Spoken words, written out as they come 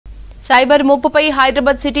Cyber ముప్పుపై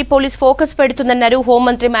Hyderabad city police focus పెడుతుందన్నారు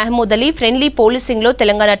హోంమంత్రి Mahmood Ali. Friendly policing లో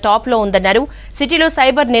Telangana top లో ఉందన్నారు. సిటీలో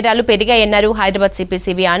సైబర్ నేరాలు పెరిగాయన్నారు హైదరాబాద్ సిపి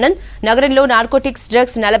సివి ఆనంద్. నగరంలో నార్కోటిక్స్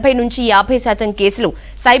డ్రగ్స్ 40 నుంచి 50% కేసులు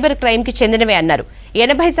సైబర్ క్రైమ్ కి చెందినవే అన్నారు.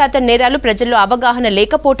 80% నేరాలు ప్రజల్లో అవగాహన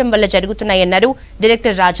లేకపోవడం వల్ల జరుగుతున్నాయన్నారు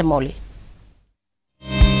director Rajamouli.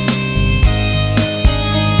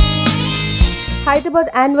 Hyderabad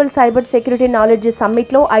annual cyber security knowledge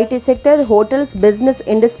summit లో ఐటీ సెక్టర్, హోటల్స్, బిజినెస్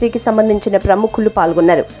ఇండస్ట్రీకి సంబంధించిన ప్రముఖులు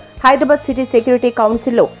పాల్గొన్నారు. హైదరాబాద్ సిటీ సెక్యూరిటీ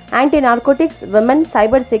కౌన్సిల్లో anti narcotics, women,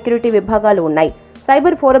 cyber security విభాగాలు ఉన్నాయి.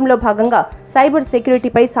 సైబర్ ఫోరంలో భాగంగా సైబర్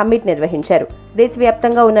సెక్యూరిటీపై సమ్మిట్ నిర్వహించారు.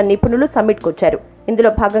 దేశవ్యాప్తంగా ఉన్న నిపుణులు సమ్మిట్కు వచ్చారు.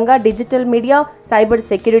 ఇందులో భాగంగా డిజిటల్ మీడియా, సైబర్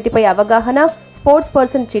సెక్యూరిటీపై అవగాహన, స్పోర్ట్స్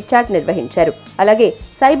పర్సన్ చిట్చాట్ నిర్వహించారు. అలాగే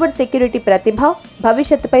సైబర్ సెక్యూరిటీ ప్రతిభ,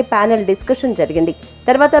 భవిష్యత్తుపై ప్యానెల్ డిస్కషన్ జరిగింది.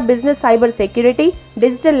 తర్వాత business cyber security,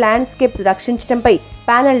 digital landscape రక్షించడంపై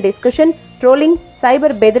panel discussion, trolling,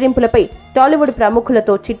 cyber బెదిరింపులపై Tollywood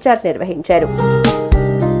ప్రముఖులతో చిట్చాట్ నిర్వహించారు.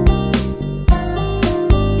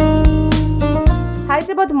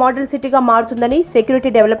 హైదరాబాద్ మోడల్ సిటీగా మారుతుందని,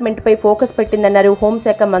 సెక్యూరిటీ డెవలప్మెంట్ పై ఫోకస్ పెట్టిందన్నారు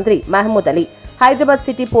హోంశాఖ మంత్రి Mahmood Ali. Hyderabad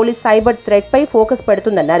city police cyber threat పై ఫోకస్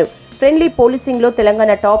పెడుతుందన్నారు. ఫ్రెండ్లీ పోలీసింగ్ లో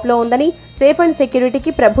తెలంగాణ టాప్ లో ఉందని, సేఫ్ అండ్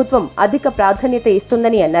సెక్యూరిటీకి ప్రభుత్వం అధిక ప్రాధాన్యత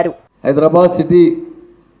ఇస్తుందని అన్నారు. हैदराबाद सिटी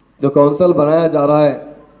जो काउंसिल बनाया जा रहा है,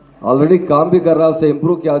 ऑलरेडी काम भी कर रहा है, उसे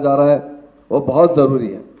इम्प्रूव किया जा रहा है, वो बहुत ज़रूरी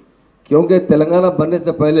है. क्योंकि तेलंगाना बनने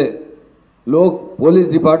से पहले लोग पुलिस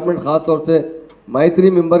डिपार्टमेंट ख़ास तौर से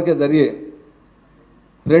मैत्री मेंबर के ज़रिए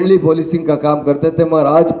फ्रेंडली पोलिसिंग का काम करते थे, मगर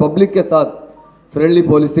आज पब्लिक के साथ फ्रेंडली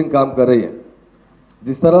पोलिसिंग काम कर रही है.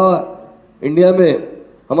 जिस तरह इंडिया में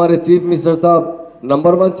हमारे चीफ मिनिस्टर साहब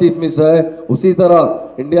नंबर 1 चीफ मिनिस्टर है, उसी तरह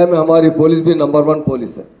इंडिया में हमारी पुलिस भी नंबर 1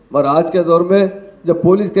 पुलिस है. मगर आज के दौर में जब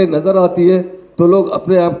पुलिस कहीं नज़र आती है तो लोग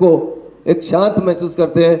अपने आप को एक शांत महसूस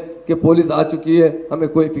करते हैं कि पुलिस आ चुकी है, हमें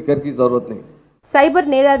कोई फिक्र की ज़रूरत नहीं. సైబర్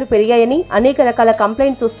నేరాలు పెరిగాయని, అనేక రకాల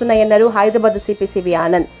complaints వస్తున్నాయన్నారు Hyderabad CP CV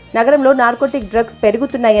Anand. నగరంలో నార్కోటిక్ డ్రగ్స్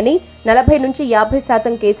పెరుగుతున్నాయని, 40 నుంచి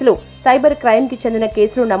 50% కేసులు సైబర్ క్రైమ్ కి చెందిన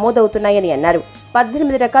కేసులు నమోదవుతున్నాయని అన్నారు.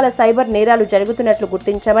 18 రకాల సైబర్ నేరాలు జరుగుతున్నట్లు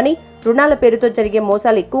గుర్తించామని, రుణాల పేరుతో జరిగే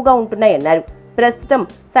మోసాలు ఎక్కువగా ఉంటున్నాయన్నారు. ప్రస్తుతం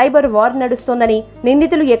సైబర్ వార్ నడుస్తోందని,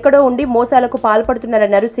 నిందితులు ఎక్కడో ఉండి మోసాలకు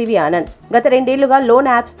పాల్పడుతున్నారన్నారు సివి ఆనంద్. గత 2 ఏళ్లుగా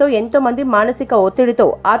లోన్ యాప్స్ తో ఎంతో మంది మానసిక ఒత్తిడితో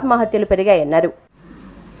ఆత్మహత్యలు పెరిగాయన్నారు.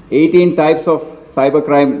 18 types of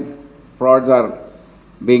cybercrime frauds are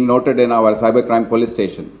being noted in our cybercrime police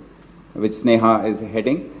station, which Sneha is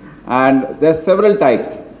heading, and there are several types.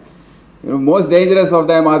 Most dangerous of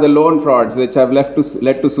them are the loan frauds, which have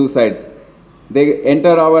led to suicides. They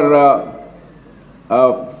enter our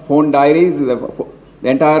phone diaries, the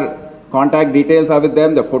entire contact details are with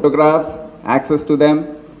them, the photographs, access to them.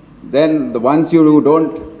 Then the ones you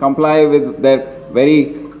don't comply with their very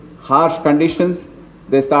harsh conditions,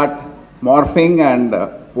 they start morphing and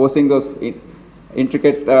posting those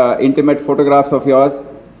intimate photographs of yours,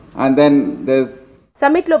 and then there's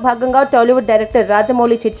summit లో భాగంగా Tollywood director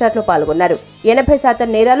Rajamouli చిట్చాట్లో పాల్గొన్నారు. 80%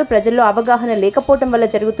 నేరాలు ప్రజల్లో అవగాహన లేకపోవడం వల్ల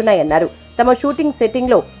జరుగుతున్నాయన్నారు. తమ shooting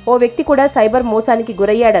setting లో ఓ వ్యక్తి కూడా సైబర్ మోసానికి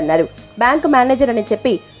గురయ్యాడన్నారు. బ్యాంకు మేనేజర్ అని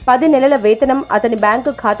చెప్పి 10 నెలల వేతనం అతని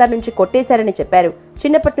బ్యాంకు ఖాతా నుంచి కొట్టేశారని చెప్పారు.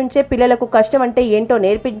 చిన్నప్పటి నుంచే పిల్లలకు కష్టం అంటే ఏంటో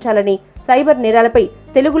నేర్పించాలని, సైబర్ నేరాలపై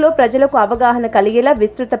తెలుగులో ప్రజలకు అవగాహన కలిగేలా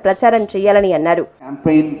విస్తృత ప్రచారం చేయాలని అన్నారు.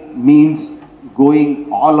 Campaign means going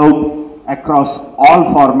all out across all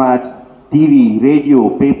formats, TV, radio,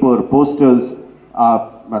 paper, posters,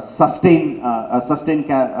 sustain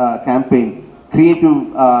campaign, creative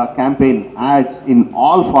campaign, ads in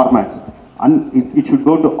all formats, and it should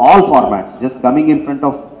go to all formats. Just coming in front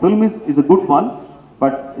of film is a good one,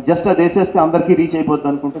 but just a deseste andarki reach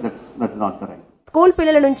ayipothundu anukunte that's not correct. School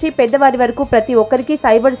పిల్లల నుంచి పెద్దవారి వరకు ప్రతి ఒక్కరికి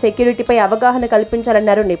cyber సెక్యూరిటీపై అవగాహన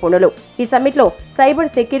కల్పించాలన్నారు నిపుణులు. ఈ సమ్మిట్లో cyber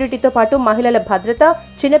సెక్యూరిటీతో పాటు మహిళల భద్రత,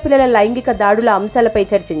 చిన్నపిల్లల లైంగిక దాడుల అంశాలపై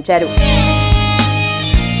చర్చించారు.